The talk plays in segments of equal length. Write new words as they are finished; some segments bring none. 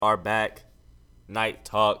are back. Night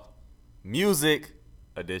Talk Music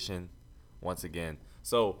Edition once again.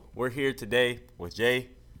 So we're here today with Jay,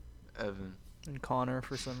 Evan, and Connor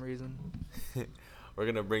for some reason. We're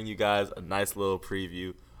going to bring you guys a nice little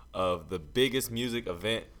preview of the biggest music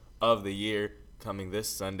event of the year coming this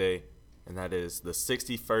Sunday, and that is the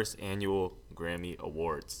 61st Annual Grammy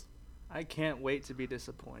Awards. I can't wait to be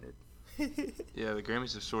disappointed. Yeah, the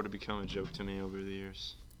Grammys have sort of become a joke to me over the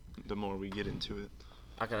years, the more we get into it.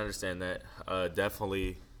 I can understand that.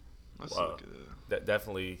 Definitely Let's look at that.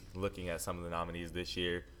 Definitely looking at some of the nominees this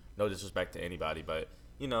year. No disrespect to anybody, but,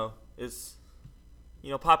 it's,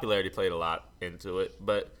 popularity played a lot into it.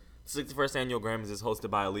 But the 61st Annual Grammys is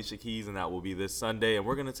hosted by Alicia Keys, and that will be this Sunday. And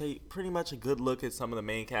we're going to take pretty much a good look at some of the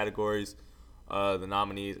main categories, the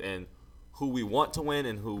nominees, and who we want to win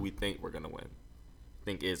and who we think we're going to win,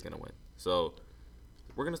 think is going to win. So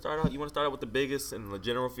we're going to start out. You want to start out with the biggest in the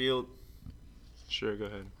general field? Sure, go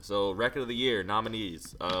ahead. So, Record of the Year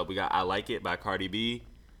nominees. We got I Like It by Cardi B.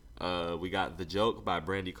 We got The Joke by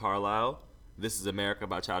Brandy Carlisle. This Is America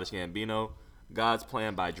by Childish Gambino. God's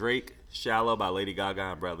Plan by Drake. Shallow by Lady Gaga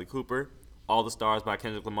and Bradley Cooper. All the Stars by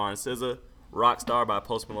Kendrick Lamar and SZA. Rockstar by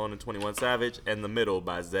Post Malone and 21 Savage. And The Middle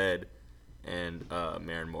by Zedd and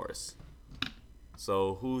Maren Morris.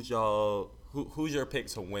 So, who's your pick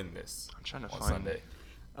to win this? I'm trying to on find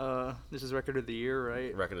Sunday? This is Record of the Year,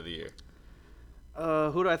 right? Record of the Year.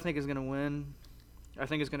 Who do I think is going to win? I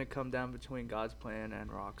think it's going to come down between God's Plan and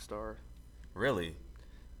Rockstar. Really?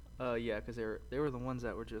 Yeah, because they were the ones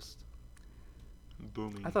that were just...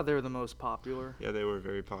 booming. I thought they were the most popular. Yeah, they were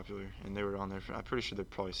very popular, and they were on there. I'm pretty sure they're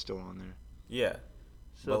probably still on there. Yeah.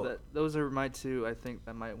 So those are my two I think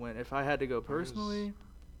that might win. If I had to go personally,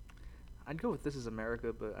 I'd go with This Is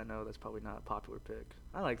America, but I know that's probably not a popular pick.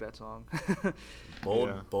 I like that song.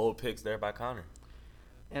 Bold picks there by Connor.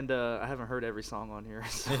 And I haven't heard every song on here.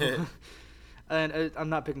 So. And I'm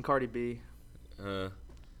not picking Cardi B. Where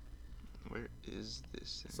is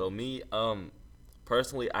this? So me,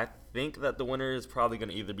 personally, I think that the winner is probably going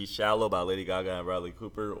to either be Shallow by Lady Gaga and Bradley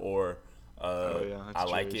Cooper or I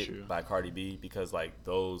Like It by Cardi B, because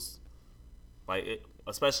those,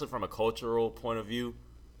 especially from a cultural point of view,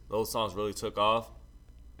 those songs really took off,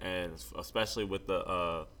 and especially with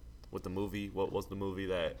the movie. What was the movie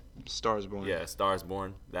that? Stars Born. Yeah, Stars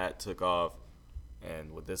Born. That took off,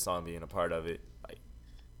 and with this song being a part of it,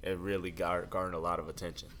 it really garnered a lot of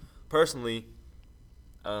attention. Personally,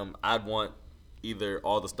 I'd want either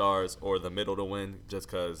All the Stars or The Middle to win, just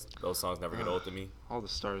because those songs never get old to me. All the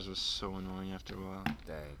Stars was so annoying after a while.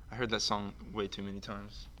 Dang. I heard that song way too many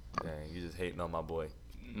times. Dang, you just hating on my boy.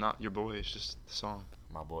 Not your boy, it's just the song.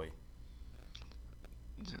 My boy.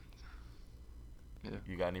 Yeah.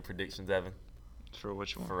 You got any predictions, Evan? For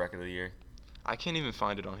which one? For Record of the Year? I can't even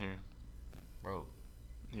find it on here. Bro.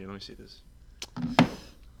 Here, let me see this.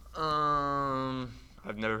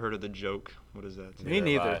 I've never heard of The Joke. What is that? Me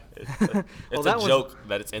neither. It's a joke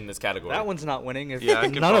that it's in this category. That one's not winning. If Yeah, I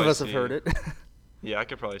could none of probably us have heard it. Yeah, I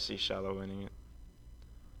could probably see Shallow winning it.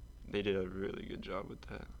 They did a really good job with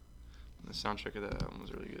that. The soundtrack of that album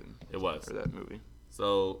was really good. It was. For that movie.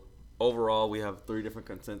 So, overall, we have 3 different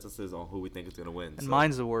consensuses on who we think is going to win. And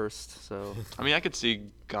mine's the worst, so. I mean, I could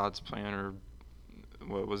see God's Plan or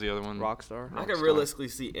what was the other one? Rockstar. I could realistically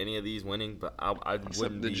see any of these winning, but I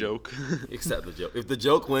wouldn't The Joke. Except The Joke. If The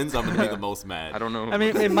Joke wins, I'm going to be the most mad. I don't know. I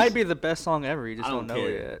mean, it might be the best song ever. You just I don't know care.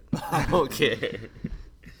 it yet. I don't care.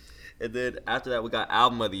 And then after that, we got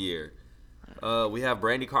Album of the Year. We have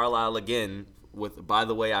Brandy Carlisle again with By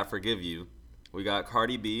the Way I Forgive You. We got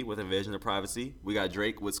Cardi B with Invasion of Privacy. We got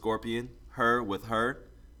Drake with Scorpion. Her with Her.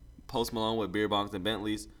 Post Malone with Beer Bongs and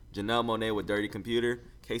Bentleys. Janelle Monáe with Dirty Computer.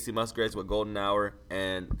 Casey Musgraves with Golden Hour.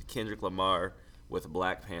 And Kendrick Lamar with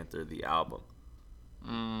Black Panther, the album.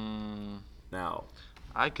 Now,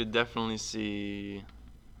 I could definitely see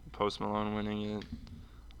Post Malone winning it.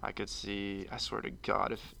 I could see, I swear to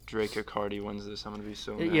God, if Drake or Cardi wins this, I'm going to be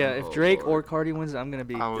so mad. Yeah, if Drake or Cardi wins it, I'm going to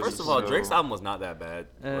be. First of all, Drake's album was not that bad.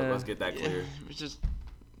 Let's get that clear. Yeah,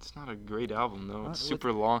 it's not a great album, though. It's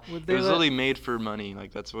super long. It was let- literally made for money.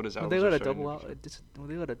 That's what his Would album they is. let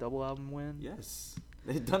a double album win? Yes.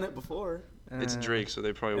 They've done it before. It's Drake, so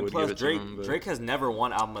they probably And would plus, give it to him. But Drake has never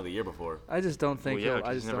won Album of the Year before. I just don't think. Well, yeah, I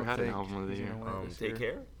 'cause just he's never don't had an think album of the he's year. gonna win it this Take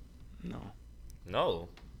year. Care? No. No.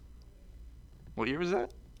 What year was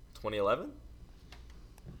that? 2011?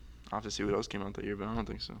 I'll have to see what else came out that year, but I don't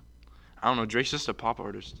think so. I don't know. Drake's just a pop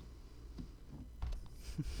artist.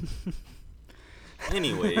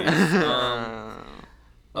 Anyways, the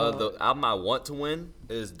album I want to win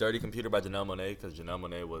is Dirty Computer by Janelle Monáe, because Janelle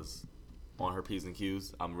Monáe was on her P's and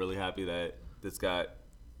Q's. I'm really happy that this got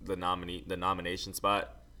the nomination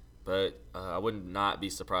spot. But I would not be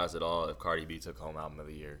surprised at all if Cardi B took home album of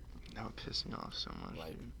the year. That would piss me off so much.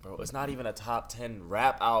 Like, bro, it's not even a top 10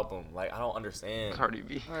 rap album. Like, I don't understand. Cardi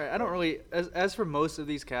B. All right, I don't really. As for most of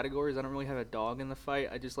these categories, I don't really have a dog in the fight.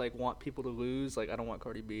 I just like want people to lose. Like, I don't want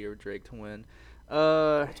Cardi B or Drake to win.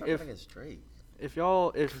 It's Drake. If he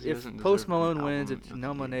if doesn't Post deserve Malone an wins, album if of No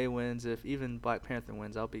the Monet wins, if even Black Panther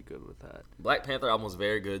wins, I'll be good with that. Black Panther album was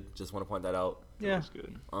very good. Just want to point that out. Yeah. That was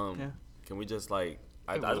good. Yeah. Can we just like?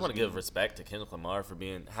 I It just was want to give good. respect to Kendrick Lamar for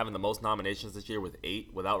having the most nominations this year with 8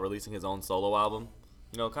 without releasing his own solo album.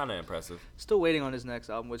 You know, kind of impressive. Still waiting on his next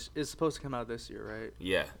album, which is supposed to come out this year, right?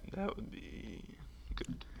 Yeah. That would be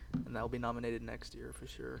good. And that will be nominated next year for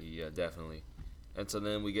sure. Yeah, definitely. And so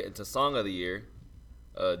then we get into Song of the Year,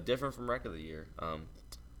 different from Record of the Year. Yeah,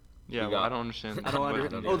 You well, got- I don't understand. I don't But-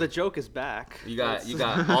 understand. Oh, the joke is back. You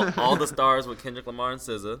got all the stars with Kendrick Lamar and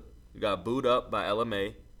SZA. You got Booed Up by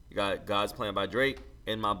LMA. You got God's Plan by Drake.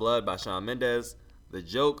 In My Blood by Shawn Mendes. The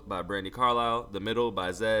Joke by Brandy Carlisle. The Middle by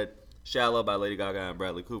Zedd. Shallow by Lady Gaga and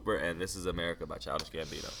Bradley Cooper. And This Is America by Childish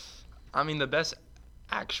Gambino. I mean, the best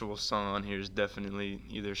actual song on here is definitely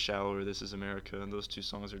either Shallow or This Is America. And those two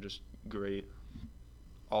songs are just great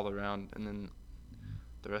all around. And then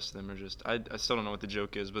the rest of them are just, I still don't know what the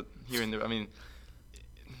joke is, but here and there, I mean,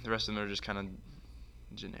 the rest of them are just kind of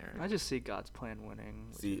generic. I just see God's Plan winning.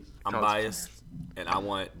 See, I'm God's biased. And I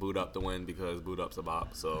want Booed Up to win because Booed Up's a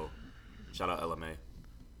bop. So, shout out LMA.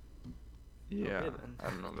 Yeah, Okay, then. I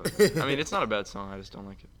don't know about that. I mean, it's not a bad song. I just don't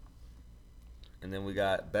like it. And then we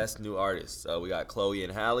got Best New Artists. We got Chloe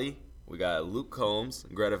and Halle. We got Luke Combs,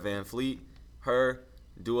 Greta Van Fleet, Her,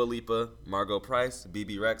 Dua Lipa, Margot Price,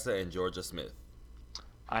 BB Rexa, and Georgia Smith.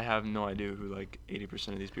 I have no idea who like 80%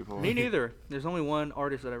 of these people are. Me neither. There's only one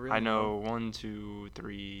artist that I really I know 1, 2,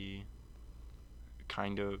 3,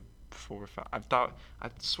 kind of 4, 5. I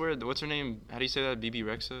swear, what's her name? How do you say that? BB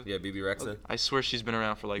Rexa? Yeah, BB Rexa. I swear she's been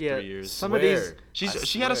around for like Yeah, 3 years. some of these.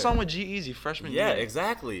 She had a song with G-Eazy freshman year. Yeah,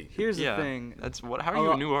 exactly. Here's Yeah, the thing. that's what. How are A you a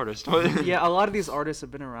lot- new artist? Yeah, a lot of these artists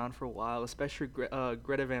have been around for a while. Especially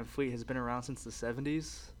Greta Van Fleet has been around since the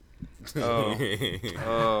 70s.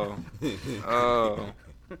 Oh.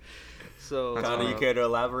 So. That's Connor, you care to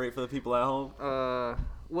elaborate for the people at home?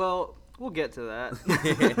 Well, we'll get to that.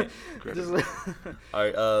 Just, All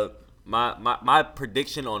right. My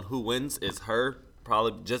prediction on who wins is Her.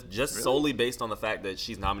 Probably just Really? solely based on the fact that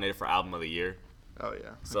she's nominated for Album of the Year. Oh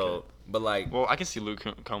yeah. So, okay. but like, Well, I can see Luke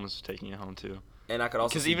Combs taking it home too. and I could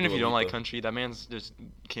also Because see even if Dua you don't like Lipa. country, that man's just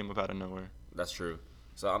came up out of nowhere. That's true.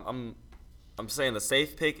 So I'm saying the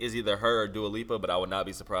safe pick is either Her or Dua Lipa, but I would not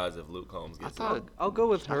be surprised if Luke Combs I gets it. thought I'll go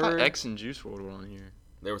with I her. thought X and Juice WRLD were on here.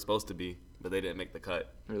 They were supposed to be, but they didn't make the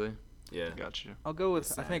cut. Really? Yeah. Got you. I'll go with.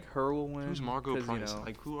 It's I think sad. her will win. Who's Margot 'cause, Price? You know,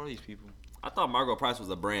 Like, who are these people? I thought Margot Price was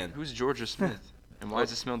a brand. Who's Georgia Smith? And why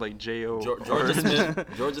does it smell like J.O.?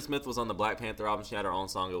 Georgia Smith was on the Black Panther album. She had her own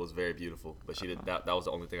song. It was very beautiful, but she did that was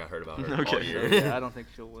the only thing I heard about her all Okay. year. yeah, I don't think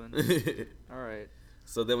she'll win. All right.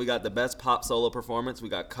 So then we got the best pop solo performance. We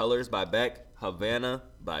got Colors by Beck, Havana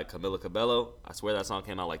by Camila Cabello. I swear that song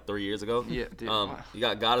came out like 3 years ago. Yeah, dude. You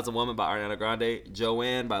got God is a Woman by Ariana Grande,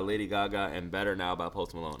 Joanne by Lady Gaga, and Better Now by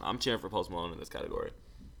Post Malone. I'm cheering for Post Malone in this category.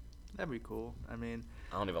 That'd be cool. I mean,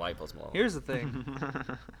 I don't even like Post Malone. here's the thing.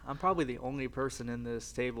 I'm probably the only person in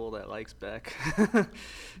this table that likes Beck. Don't know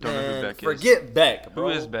who Man, Beck is. forget Beck, bro.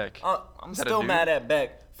 Who is Beck? I'm Is that a still dude? mad at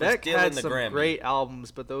Beck for Beck stealing had the some Grammy. great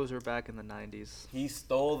albums, but those were back in the 90s. He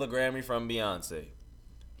stole the Grammy from Beyonce.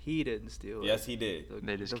 He didn't steal it. Yes, he did.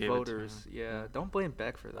 They just the gave it to voters. him. Yeah, don't blame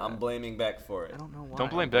Beck for that. I'm blaming Beck for it. I don't know why. Don't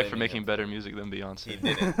blame I'm Beck for blaming making him. better music than Beyonce. He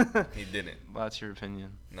didn't. He didn't. Well, that's your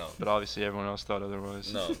opinion. No. But obviously everyone else thought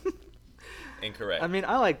otherwise. No. Incorrect. I mean,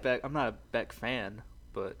 I like Beck. I'm not a Beck fan,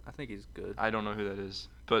 but I think he's good. I don't know who that is.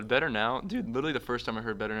 But Better Now, dude, literally the first time I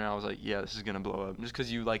heard Better Now, I was like, yeah, this is going to blow up. Just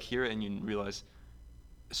because you, like, hear it and you realize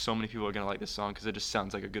so many people are going to like this song because it just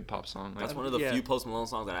sounds like a good pop song. Like, That's one of the Yeah. few Post Malone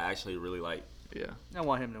songs that I actually really like. yeah. I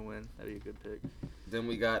want him to win. That'd be a good pick. Then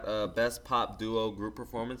we got best pop duo group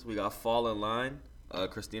performance. We got Fall in Line,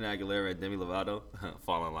 Christina Aguilera and Demi Lovato.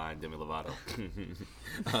 Fall in Line, Demi Lovato.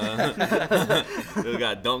 We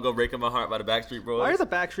got Don't Go Breaking My Heart by the Backstreet Boys. Why are the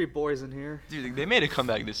Backstreet Boys in here? Dude, they made a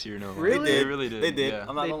comeback this year, no lie. Really? They really did. They did. Yeah,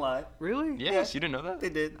 I'm not gonna lie. Really? Yes, you didn't know that? They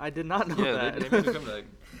did. I did not know Yeah, that. they made a comeback.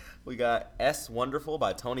 We got S Wonderful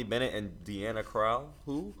by Tony Bennett and Deanna Crowell.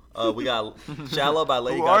 Who? We got Shallow by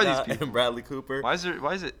Lady Who are Gaga these people? and Bradley Cooper. Why is it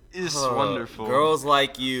wonderful? Girls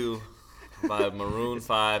Like You by Maroon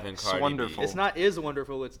 5 and Cardi Wonderful. B. It's not is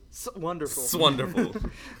wonderful. It's wonderful. It's wonderful.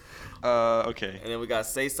 Okay. And then we got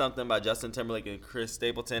Say Something by Justin Timberlake and Chris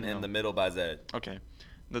Stapleton, and No. The Middle by Zedd. Okay.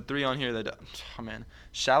 The three on here that, oh man,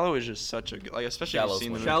 Shallow is just such a good, like, especially if you've Shallow's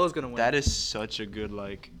seen winning. the Shallow's gonna win. That is such a good,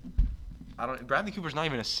 like, Bradley Cooper's not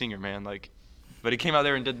even a singer, man, like, but he came out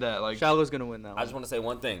there and did that, like. Shallow's gonna win that one. I just want to say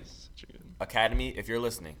one thing. Such a good. Academy, if you're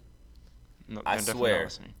listening, No, I I'm definitely swear, not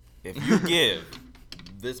listening. if you give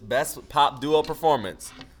this best pop duo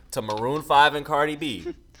performance to Maroon 5 and Cardi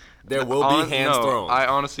B, there will be hands thrown. I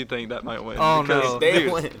honestly think that might win. Oh, because, no. They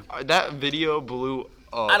dude, win. That video blew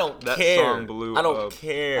up. I don't that care. Song blew I don't up.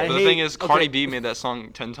 care. I But hate- the thing is, Cardi okay. B made that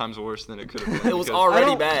song 10 times worse than it could have been. It was because already I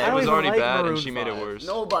don't bad. It was even already like bad, and Maroon she made it 5. worse.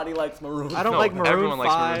 Nobody likes Maroon. I don't No, like Maroon everyone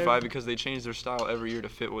likes Maroon 5. 5 because they change their style every year to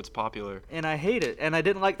fit what's popular. And I hate it. And I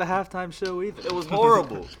didn't like the halftime show either. It was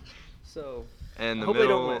horrible. So And I the hope they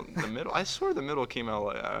don't middle, win. the middle. I swear the middle came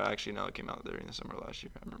out. Actually, no, it came out during the summer last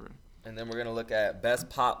year. I remember. And then we're gonna look at best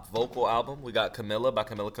pop vocal album. We got Camilla by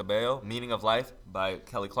Camila Cabello, Meaning of Life by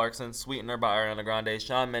Kelly Clarkson, Sweetener by Ariana Grande,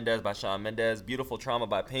 Shawn Mendes by Shawn Mendes, Beautiful Trauma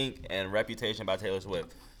by Pink, and Reputation by Taylor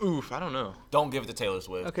Swift. Oof, I don't know. Don't give it to Taylor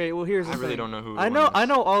Swift. okay, well here's the I thing. really don't know who I know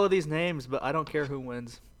wins. all of these names, but I don't care who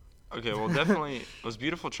wins. Okay, well, definitely was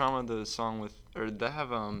Beautiful Trauma the song with, or did that have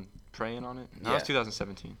Praying on it? No, Yeah. it's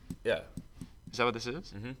 2017. Yeah. Is that what this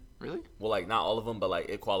is? Mhm. Really? Well, like not all of them, but like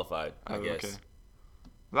it qualified, I guess. Okay.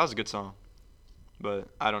 Well, that was a good song, but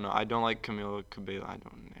I don't know. I don't like Camila Cabello.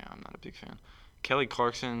 Yeah, I'm not a big fan. Kelly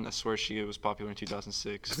Clarkson, I swear she was popular in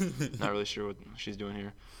 2006. Not really sure what she's doing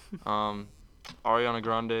here. Ariana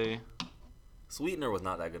Grande. Sweetener was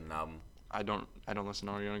not that good an album. I don't listen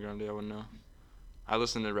to Ariana Grande. I wouldn't know. I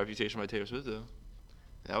listened to Reputation by Taylor Swift though.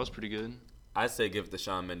 That was pretty good. I'd say give it to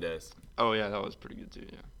Shawn Mendes. Oh yeah, that was pretty good too.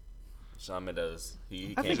 Yeah. Shawn Mendes,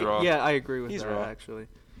 he I came. think raw. yeah, I agree with He's that raw. actually.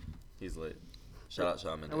 He's lit. Shout out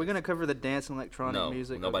Shawn Mendes. Are we gonna cover the dance and electronic No,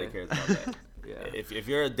 music? nobody Okay. cares about that. Yeah. If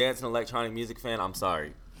you're a dance and electronic music fan, I'm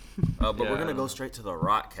sorry. But Yeah, we're I gonna don't go know. straight to the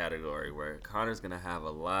rock category where Connor's gonna have a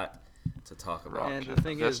lot to talk about. Rock. And the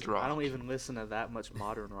thing Best is, rock. I don't even listen to that much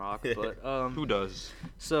modern rock. But Who does?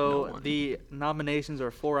 so No one. the nominations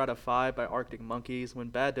are 4 out of 5 by Arctic Monkeys, When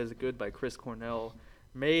Bad Does Good by Chris Cornell,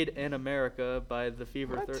 Made in America by The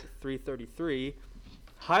Fever What? 333,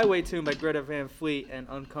 Highway Tune by Greta Van Fleet, and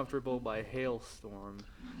Uncomfortable by Hailstorm.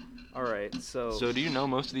 All right, so So do you know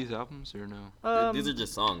most of these albums or no? These are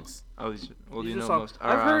just songs. Oh, well, do these you are know songs. most?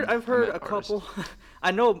 I've heard I a meant couple. artists.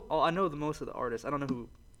 I know the most of the artists. I don't know who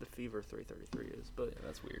The Fever 333 is, but Yeah,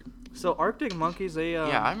 that's weird. so Arctic Monkeys, they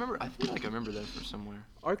Yeah, I remember. I feel like I remember that from somewhere.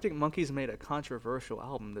 Arctic Monkeys made a controversial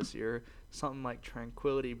album this year, something like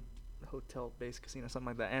Tranquility Hotel Base Casino, something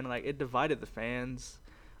like that, and like it divided the fans.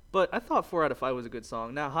 But I thought 4 out of 5 was a good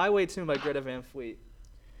song. Now, Highway Tune by Greta Van Fleet.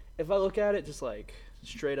 If I look at it just like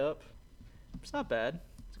straight up, it's not bad.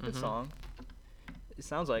 It's a good Mhm. song. It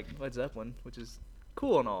sounds like Led Zeppelin, which is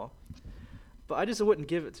cool and all. But I just wouldn't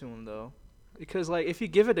give it to him though, because like if you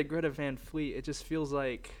give it to Greta Van Fleet, it just feels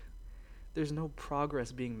like there's no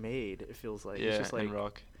progress being made. It feels like Yeah, it's just like in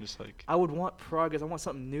rock, just like. I would want progress. I want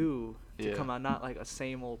something new to Yeah. come out, not like a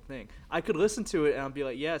same old thing. I could listen to it and I'd be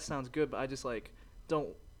like, yeah, it sounds good, but I just like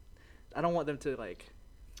I don't want them to like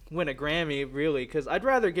win a Grammy really, because I'd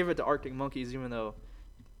rather give it to Arctic Monkeys, even though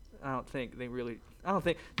I don't think they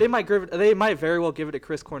might very well give it to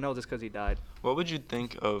Chris Cornell just because he died. What would you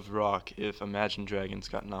think of rock if Imagine Dragons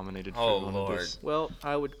got nominated Oh, for one Lord. of this? Well,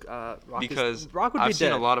 I would Because rock would I've be seen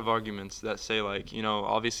dead. a lot of arguments that say like,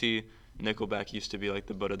 obviously Nickelback used to be like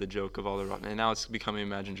the butt of the joke of all the rock, and now it's becoming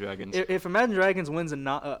Imagine Dragons. If Imagine Dragons wins a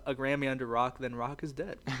Grammy under rock, then rock is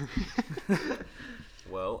dead.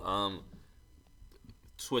 Well,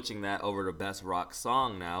 switching that over to best rock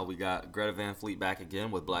song now, we got Greta Van Fleet back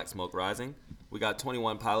again with Black Smoke Rising. We got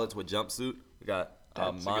 21 Pilots with Jumpsuit. We got That's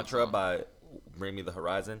a good Mantra song. by Bring Me the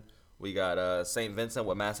Horizon. We got St. Vincent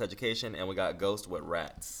with Mass Education, and we got Ghost with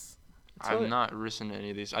Rats. I've not listened to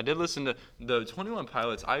any of these. I did listen to the 21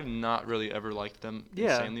 Pilots. I've not really ever liked them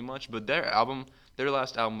Yeah. insanely much, but their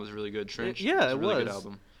last album was really good. Trench. yeah, was a it really good was.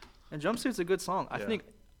 album. And Jumpsuit's a good song. I Yeah. think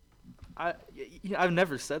I've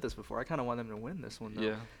never said this before. I kind of want them to win this one though.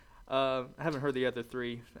 Yeah. I haven't heard the other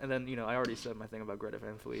three, and then I already said my thing about Greta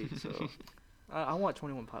Van Fleet, so I want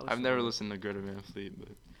 21 Pilots. I've to never win. listened to Greta Van Fleet, but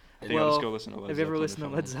I think I'll Well, just go listen to Led have you ever Zeppelin listened to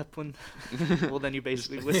if I Led want. Zeppelin? Well, then you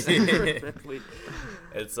basically listen to Greta Van Fleet.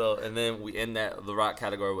 And then we end the rock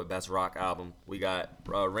category with best rock album. We got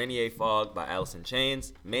Rainier Fog by Alice in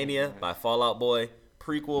Chains, Mania by Fall Out Boy,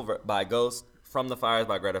 Prequel by Ghost, From the Fires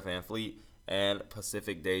by Greta Van Fleet, and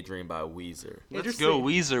Pacific Daydream by Weezer. Let's go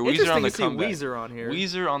Weezer. Weezer Interesting on the to see comeback. Weezer on here.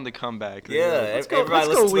 Weezer on the comeback. Yeah, Let's go. everybody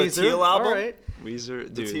Let's go, listen to Weezer. the Teal album. All right. Weezer, The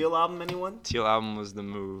dude. Teal album, anyone? Teal album was the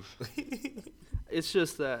move. It's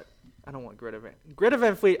just that I don't want Greta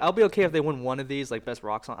Van Fleet. I'll be okay if they win one of these, like best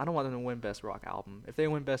rock song. I don't want them to win best rock album. If they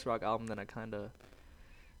win best rock album, then I kind of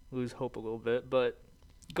lose hope a little bit. But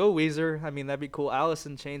go Weezer. I mean, that'd be cool. Alice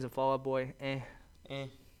in Chains and Fall Out Boy.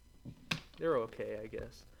 They're okay, I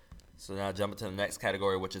guess. So now jumping to the next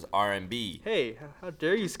category, which is R&B. Hey, how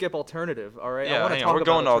dare you skip alternative? All right. Yeah, hang on. We're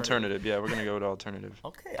going to alternative. Yeah, we're gonna go to alternative.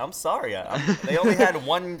 Okay, I'm sorry. They only had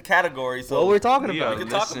one category, so Well, we're talking we about we it.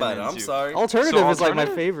 can talk about it. I'm sorry. Alternative is like my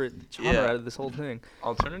alternative? favorite genre Yeah. out of this whole thing.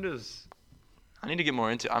 Alternatives. I need to get more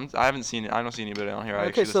into. I haven't seen it. I don't see anybody on here I Okay,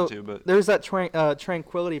 actually so listen to. But there's that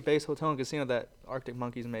Tranquility Base Hotel and Casino that Arctic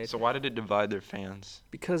Monkeys made. so why did it divide their fans?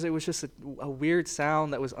 Because it was just a weird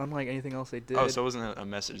sound that was unlike anything else they did. Oh, so it wasn't a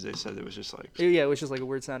message they said. It was just like. Yeah, it was just like a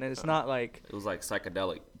weird sound, and it's not like It was like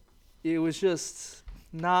psychedelic. it was just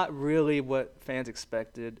not really what fans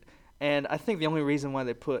expected. And I think the only reason why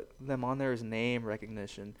they put them on there is name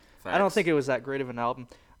recognition. I don't Facts. think it was that great of an album.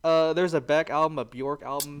 There's a Beck album, a Bjork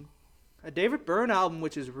album, a David Byrne album,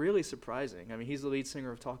 which is really surprising. I mean, he's the lead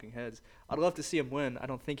singer of Talking Heads. I'd love to see him win. I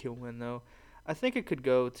don't think he'll win, though. I think it could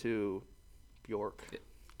go to Bjork.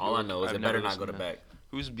 All I know is I've it better never not go to listened to back.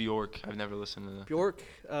 Who's Bjork? I've never listened to that. Bjork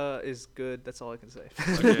is good. That's all I can say.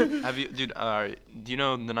 Okay. Have you, dude? Do you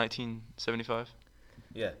know the 1975?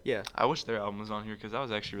 Yeah. Yeah. I wish their album was on here because that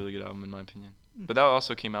was actually a really good album in my opinion. But that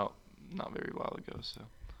also came out not very while ago.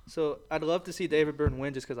 So I'd love to see David Byrne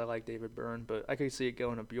win just because I like David Byrne, but I could see it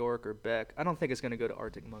going to Bjork or Beck. I don't think it's going to go to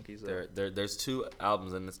Arctic Monkeys, though. There's two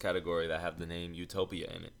albums in this category that have the name Utopia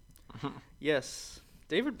in it. Yes.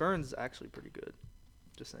 David Byrne's actually pretty good.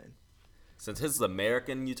 Just saying. Since his is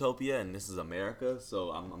American Utopia and this is America, so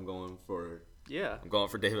I'm going for Yeah.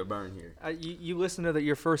 David Byrne here. You listened to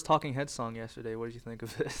your first Talking Heads song yesterday. What did you think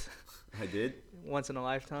of it? I did. Once in a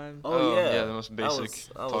Lifetime. Oh, yeah. Yeah, the most That basic was,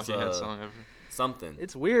 Talking Head song ever. Something.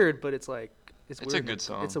 It's weird, but it's like it's It's weird a good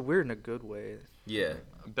song. It's a weird in a good way. Yeah.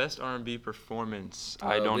 Best R&B performance.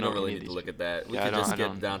 I don't know. We don't really any of need to these look at that. We Yeah, can I just don't- I get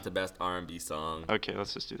don't. down to best R&B song. Okay,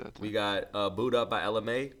 let's just do that. Then. We got Boot Up by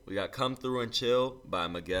LMA. We got Come Through and Chill by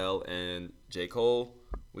Miguel and J. Cole.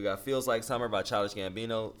 We got Feels Like Summer by Childish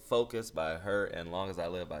Gambino. Focus by Her. And Long As I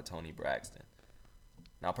Live by Toni Braxton.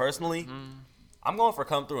 Now, personally, I'm going for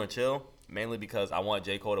Come Through and Chill, mainly because I want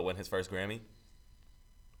J. Cole to win his first Grammy.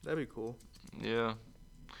 That'd be cool. Yeah.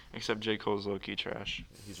 Except J. Cole's low-key trash.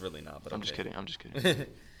 He's really not, but I'm okay. just kidding.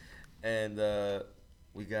 And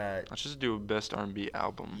we got, Let's just do a best R&B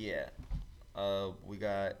album. yeah. We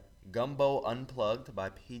got Gumbo Unplugged by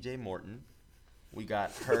PJ Morton. We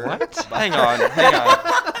got Her. What? by- hang on.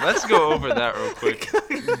 Let's go over that real quick.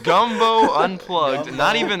 Gumbo Unplugged. Gumbo.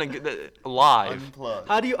 Not even live. Unplugged.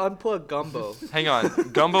 How do you unplug Gumbo? Hang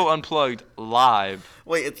on. Gumbo Unplugged live.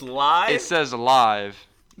 Wait, it's live? It says live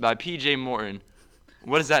by PJ Morton.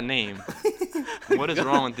 What is that name? What is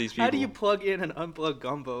wrong with these people? How do you plug in and unplug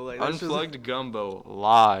Gumbo? Like that's just- Unplugged Gumbo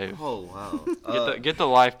live. Oh, wow. Get the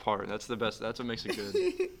live part. That's the best. That's what makes it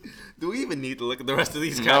good. Do we even need to look at the rest of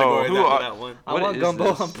these No, categories who after are- that one? I What want is Gumbo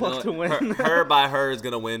this? Unplugged to No, win. her by Her is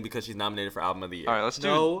going to win because she's nominated for Album of the Year. All right, let's do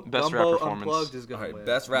No, best Gumbo rap performance. Unplugged is All gonna right, win.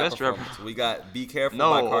 best rap Best rap- performance. We got Be Careful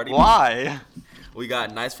by No, Cardi B. why? We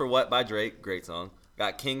got Nice for What by Drake. Great song.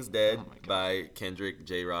 Got King's Dead Oh my God. by Kendrick,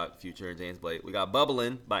 J-Rock, Future, and James Blake. We got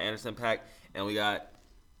Bubblin' by Anderson .Paak. And we got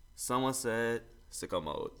Someone Said Sicko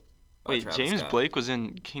Mode by Wait, Travis James Scott. Blake was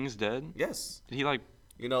in King's Dead? Yes. Did he like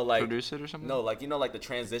You know, like produce it or something? no, like you know, like the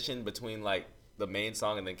transition between like the main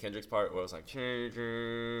song and then Kendrick's part, where it was like.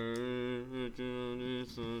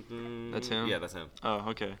 That's him? Yeah, that's him. Oh,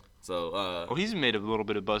 okay. So, Well, he's made a little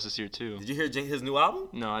bit of buzz this year too. did you hear his new album?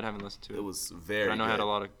 No, I haven't listened to it. It was very. But I know it good. had a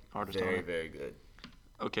lot of artists on Very, it. very good.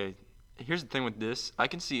 Okay, here's the thing with this. I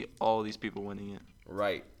can see all these people winning it.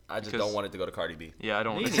 Right. I just Because- don't want it to go to Cardi B. Yeah, I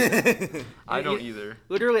don't. Me Want neither. I Yeah, don't you- either.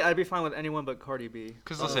 Literally, I'd be fine with anyone but Cardi B.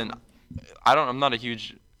 Cause listen, I'm not a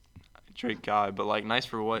huge Drake guy, but like Nice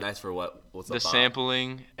for What. Nice for what? What's The up, Bob?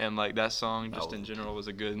 sampling and like that song That just was- in general was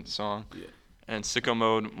a good song. Yeah. And Sicko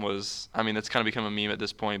Mode was, I mean, that's kind of become a meme at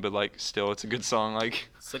this point, but like still, it's a good song. Like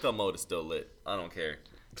Sicko Mode is still lit. I don't care.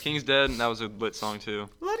 King's Dead, and that was a lit song too.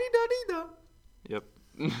 La-di-da-di-da. Yep.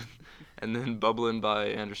 And then Bubblin' by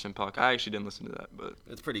Anderson .Paak. I actually didn't listen to that, but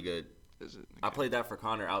It's pretty good. is it? I played that for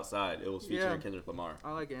Connor outside. It was featuring Yeah. Kendrick Lamar.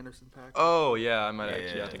 I like Anderson .Paak. Oh yeah, I might Yeah,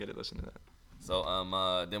 actually. yeah. I think I did listen to that.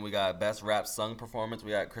 So then we got Best Rap Sung Performance.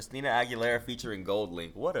 We got Christina Aguilera featuring Gold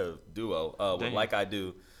Link. What a duo. With Dang. Like I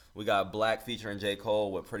Do. We got Black featuring J.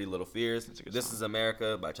 Cole with Pretty Little Fears. That's a good This song. Is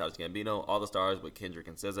America by Childish Gambino. All the Stars with Kendrick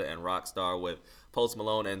and SZA. And Rockstar with Post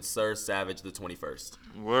Malone and Sir Savage the 21st.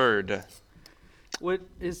 Word. What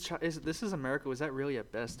is This Is America? Was that really a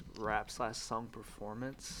best rap/song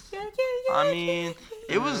performance? I mean,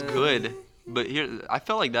 it was good, but I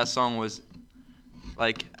felt like that song was,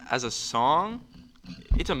 like, as a song,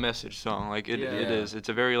 it's a message song. Like it is. It's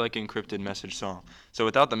a very like encrypted message song. So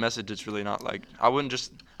without the message, it's really not like I wouldn't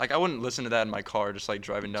listen to that in my car just like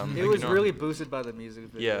driving down. It was really boosted by the music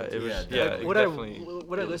video. Yeah, it was. Yeah, Yeah, Would definitely.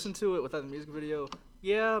 I listen to it without the music video?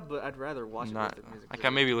 Yeah, but I'd rather watch it Not with the music like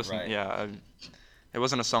video. I maybe listen. Right. Yeah, it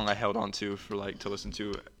wasn't a song I held on to for like to listen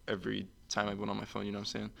to every time I went on my phone. You know what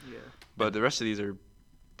I'm saying? Yeah. But the rest of these are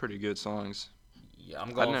pretty good songs. Yeah,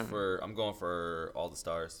 I'm going for All the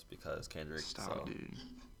Stars because Kendrick. Stop, so. dude.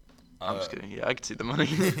 I'm just kidding. Yeah, I could see the money.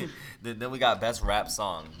 Then we got Best Rap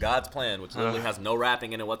Song, God's Plan, which literally has no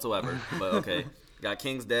rapping in it whatsoever. But okay. Got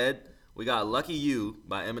King's Dead. We got Lucky You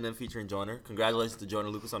by Eminem featuring Joyner. Congratulations to Joyner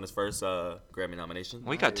Lucas on his first Grammy nomination.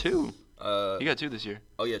 We got two. You got two this year.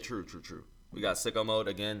 Oh, yeah, true. We got Sicko Mode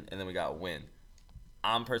again, and then we got Win.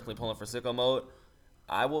 I'm personally pulling for Sicko Mode.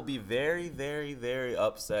 I will be very, very, very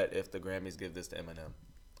upset if the Grammys give this to Eminem.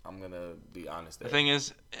 I'm going to be honest there. The thing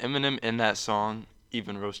is, Eminem in that song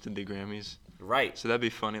even roasted the Grammys. Right. So that'd be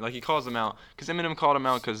funny. Like, he calls them out. Because Eminem called them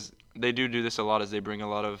out because they do this a lot, as they bring a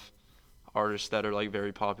lot of artists that are, like,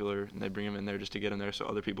 very popular, and they bring them in there just to get them there so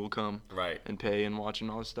other people will come Right. and pay and watch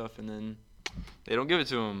and all this stuff, and then they don't give it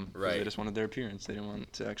to them. Right. They just wanted their appearance. They didn't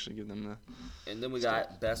want to actually give them the... And then we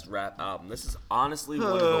got Best Rap Album. This is honestly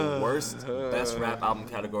one of the worst Best Rap Album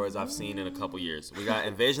categories I've seen in a couple years. We got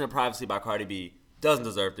Invasion of Privacy by Cardi B. Doesn't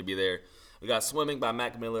deserve to be there. We got Swimming by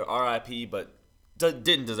Mac Miller. R.I.P. but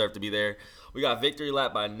didn't deserve to be there. We got Victory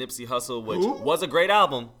Lap by Nipsey Hussle, which was a great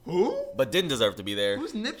album. But didn't deserve to be there.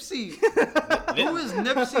 Who's Nipsey? Who is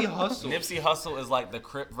Nipsey Hussle? Nipsey Hussle is like the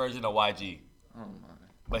Crip version of YG. Oh, my.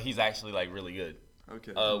 But he's actually like really good.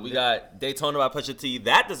 Okay. We got Daytona by Pusha T.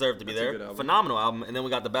 That deserved to be That's a good there. album. Phenomenal album. And then we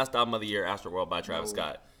got the best album of the year, Astroworld by Travis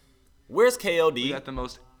Scott. Where's KOD? We got the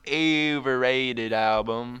most overrated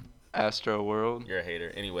album, Astro World. You're a hater.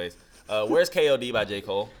 Anyways, where's KOD by J.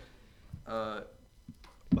 Cole?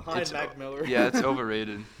 Behind Mac Miller. Yeah, it's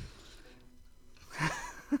overrated.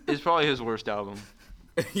 It's probably his worst album.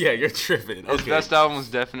 Yeah, you're tripping. His Okay. best album was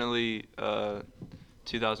definitely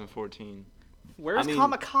 2014. Where's I mean,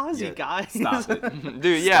 Kamikaze, yeah, guys? Stop it.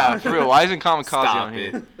 Dude, yeah, for real. Why isn't Kamikaze Stop on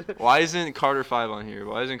here? Why isn't Carter 5 on here?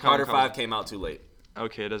 Why isn't Carter Kamikaze? 5 came out too late.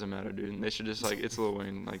 Okay, it doesn't matter, dude. They should just like it's Lil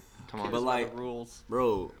Wayne. Like, come on. But like, rules.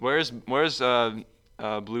 bro, Where's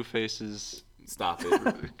Blueface's? stop it.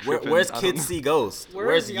 Trippin', Where's I don't Kid know. See Ghost?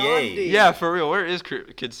 Where's Ye? Yandi? Yeah, for real. Where is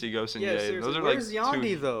Kid See Ghost and Yeah, Ye? seriously. Those are Where's like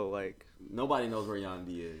Yandi two. though? Like, Nobody knows where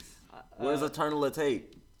Yandi is. Where's Eternal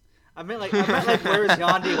Tape? I meant like where's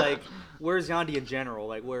Yandi? Like, where's Yandi in general?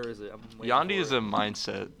 Like, where is it? I'm waiting Yandi for is it. a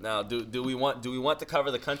mindset. Now, do we want to cover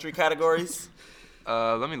the country categories?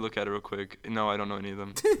 Let me look at it real quick. No, I don't know any of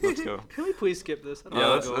them. Let's go. Can we please skip this? I don't Yeah,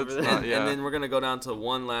 wanna let's- go over let's this. not- yeah. And then we're gonna go down to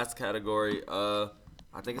one last category.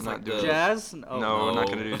 I think it's Not like the doing Jazz? No, we're not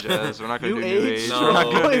gonna do jazz. We're not gonna New do age? new age. No. We're not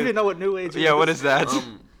I gonna don't do. even know what new age is. Yeah, what is that?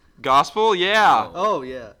 Gospel? Yeah. No. Oh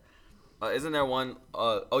yeah. Isn't there one?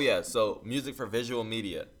 Oh yeah. So music for visual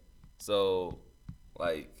media. So,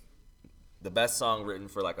 like, the best song written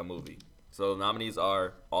for like a movie. So nominees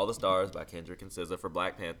are All the Stars by Kendrick and SZA for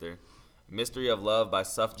Black Panther, Mystery of Love by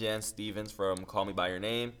Sufjan Stevens from Call Me by Your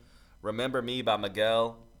Name, Remember Me by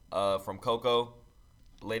Miguel from Coco,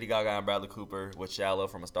 Lady Gaga and Bradley Cooper with Shallow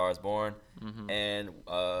from A Star Is Born, and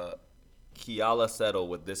Kiala Settle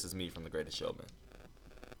with This Is Me from The Greatest Showman.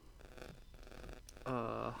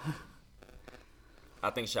 I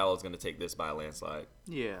think Shallow's going to take this by a landslide.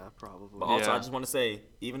 Yeah, probably. But also, Yeah. I just want to say,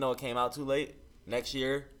 even though it came out too late, next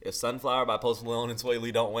year, if Sunflower by Post Malone and Sway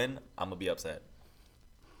Lee don't win, I'm going to be upset.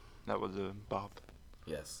 That was a bop.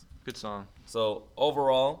 Yes. Good song. So,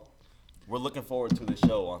 overall, we're looking forward to the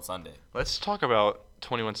show on Sunday. Let's talk about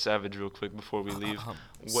 21 Savage real quick before we leave.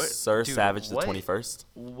 Sir dude, Savage the what? 21st.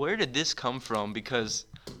 Where did this come from? Because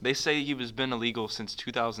they say he was been illegal since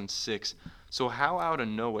 2006. So how out of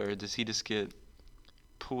nowhere does he just get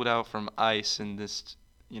pulled out from ICE and this?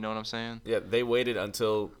 You know what I'm saying? Yeah, they waited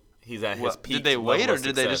until he's at his Well, peak. did they level wait or of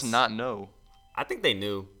did they just success. not know? I think they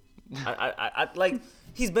knew. I like,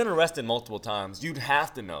 he's been arrested multiple times. You'd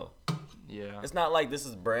have to know. Yeah. It's not like this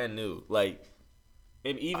is brand new. Like,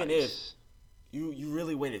 and even if ICE. you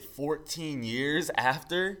really waited 14 years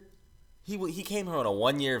after, he came here on a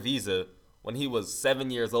 1-year visa when he was 7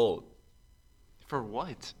 years old. For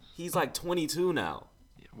what? He's like 22 now.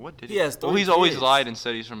 What did He has Well, 3 he's always kids. lied and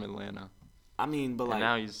said he's from Atlanta. I mean, but And like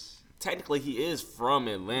now he's technically he is from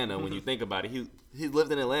Atlanta when you think about it. He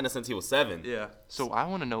lived in Atlanta since he was 7. yeah. So I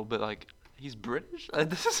want to know, but like He's British?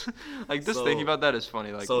 This is like this So- thinking about that is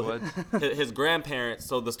funny. Like so what? his grandparents.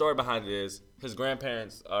 So the story behind it is his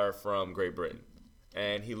grandparents are from Great Britain,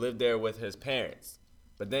 and he lived there with his parents.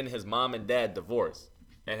 But then his mom and dad divorced,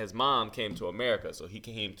 and his mom came to America, so he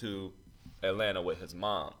came to Atlanta with his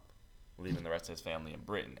mom, leaving the rest of his family in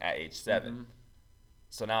Britain at age 7. Mhm.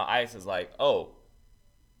 So now ICE is like, oh,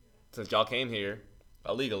 since y'all came here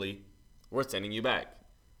illegally, we're sending you back.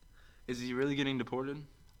 Is he really getting deported?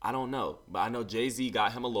 I don't know, but I know Jay-Z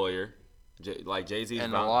got him a lawyer. Jay-Z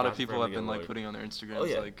And a lot of people have been like putting on their Instagrams, Oh,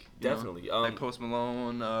 yeah, like you know, definitely. like Post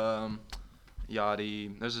Malone,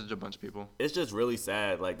 Yachty. There's just a bunch of people. It's just really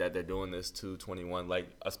sad, like, that they're doing this to 21, like,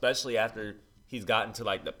 especially after he's gotten to,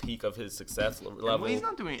 like, the peak of his success level. Well, he's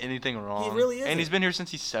not doing anything wrong. really isn't. And he's been here since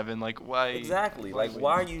he's 7. Like, why? Exactly. Like,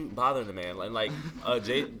 why are you bothering the man? Like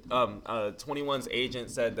 21's agent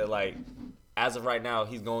said that, like, as of right now,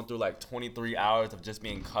 he's going through, like, 23 hours of just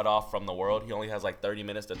being cut off from the world. He only has, like, 30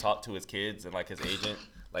 minutes to talk to his kids and, like, his agent.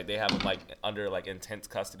 Like, they have him, like, under, like, intense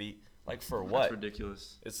custody. Like, for what? That's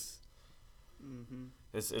ridiculous. It's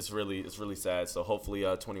really sad. So hopefully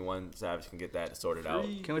 21 Savage can get that sorted out.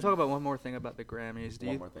 Can we talk about one more thing about the Grammys?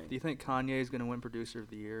 One more thing. Do you think Kanye is going to win Producer of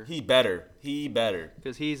the Year? He better.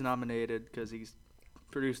 Because he's nominated because he's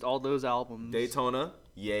produced all those albums. Daytona,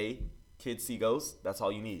 Yay, Kids See Ghosts. That's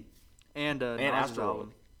all you need. And And Nas's Astro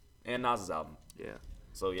album. and Nas's album. Yeah.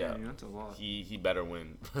 So yeah, Dang, that's a lot. he better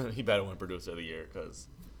win. He better win Producer of the Year, because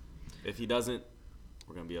if he doesn't,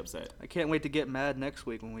 we're gonna be upset. I can't wait to get mad next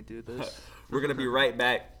week when we do this. We're gonna be right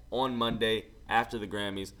back on Monday after the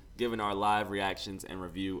Grammys, giving our live reactions and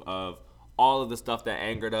review of all of the stuff that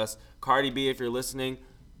angered us. Cardi B, if you're listening,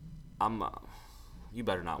 you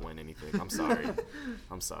better not win anything. I'm sorry.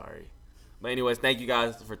 I'm sorry. But anyways, thank you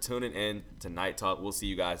guys for tuning in to Night Talk. We'll see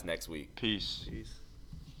you guys next week. Peace. Peace.